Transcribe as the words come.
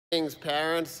Greetings,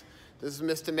 parents. This is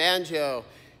Mr. Mangio,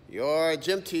 your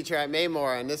gym teacher at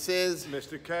Maymore, and this is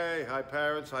Mr. K. Hi,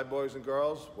 parents. Hi, boys and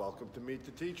girls. Welcome to Meet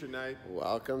the Teacher Night.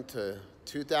 welcome to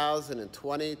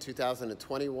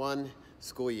 2020-2021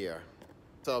 school year.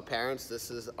 So, parents,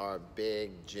 this is our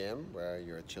big gym where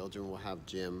your children will have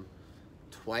gym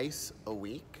twice a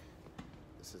week.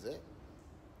 This is it.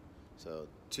 So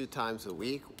 2 times a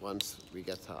week once we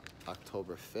get to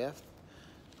October 5th.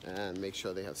 And make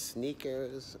sure they have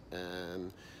sneakers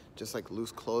and just like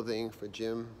loose clothing for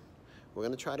gym. We're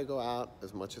gonna try to go out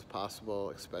as much as possible,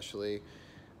 especially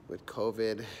with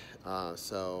COVID.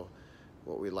 So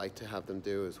what we like to have them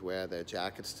do is wear their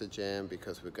jackets to gym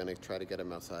because we're gonna try to get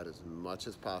them outside as much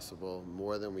as possible,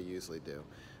 more than we usually do.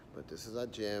 But this is our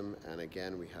gym, and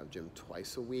again, we have gym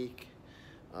twice a week.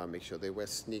 Make sure they wear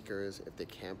sneakers. If they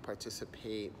can't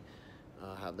participate,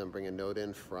 have them bring a note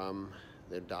in from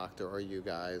their doctor or you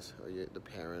guys or the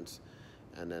parents,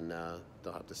 and then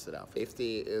they'll have to sit out.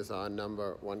 Safety is our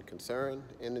number one concern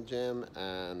in the gym,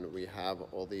 and we have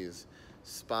all these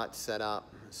spots set up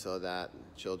so that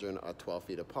children are 12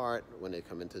 feet apart when they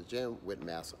come into the gym with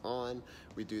masks on.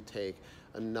 We do take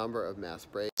a number of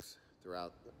mask breaks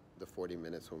throughout the 40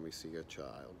 minutes when we see your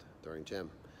child during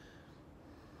gym.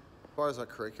 As far as our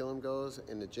curriculum goes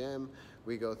in the gym,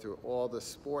 we go through all the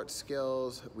sports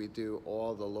skills. We do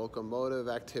all the locomotive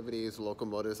activities.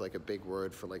 Locomotive is like a big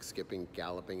word for like skipping,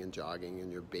 galloping, and jogging,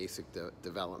 and your basic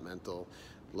developmental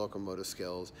locomotive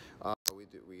skills.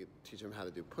 We teach them how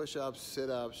to do push-ups,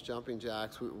 sit-ups, jumping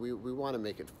jacks. We want to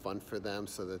make it fun for them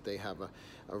so that they have a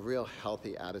real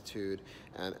healthy attitude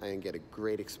and get a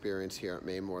great experience here at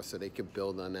Maymore, so they can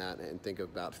build on that and think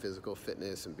about physical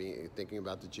fitness and thinking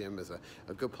about the gym as a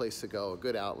good place to go, a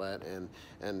good outlet,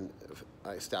 and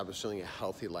establishing a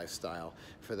healthy lifestyle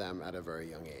for them at a very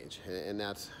young age. And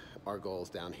that's our goals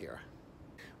down here.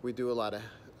 We do a lot of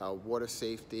water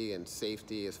safety and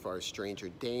safety as far as stranger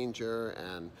danger,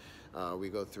 and we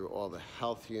go through all the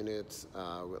health units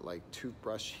with like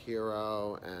Toothbrush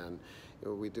Hero, and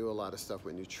we do a lot of stuff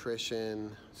with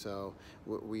nutrition. So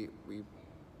we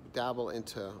dabble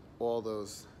into all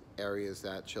those areas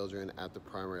that children at the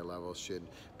primary level should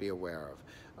be aware of.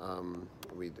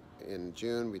 In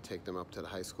June, we take them up to the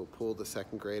high school pool, the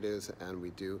second graders, and we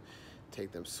do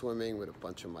take them swimming with a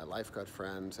bunch of my lifeguard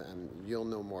friends, and you'll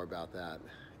know more about that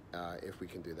if we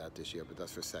can do that this year, but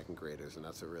that's for second graders, and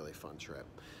that's a really fun trip.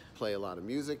 Play a lot of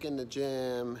music in the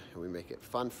gym, and we make it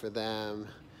fun for them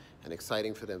and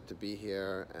exciting for them to be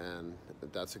here, and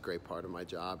that's a great part of my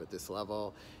job at this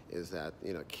level, is that,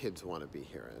 you know, kids want to be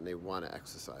here and they want to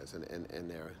exercise, and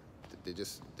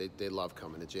they love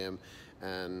coming to gym,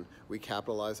 and we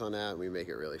capitalize on that and we make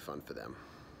it really fun for them.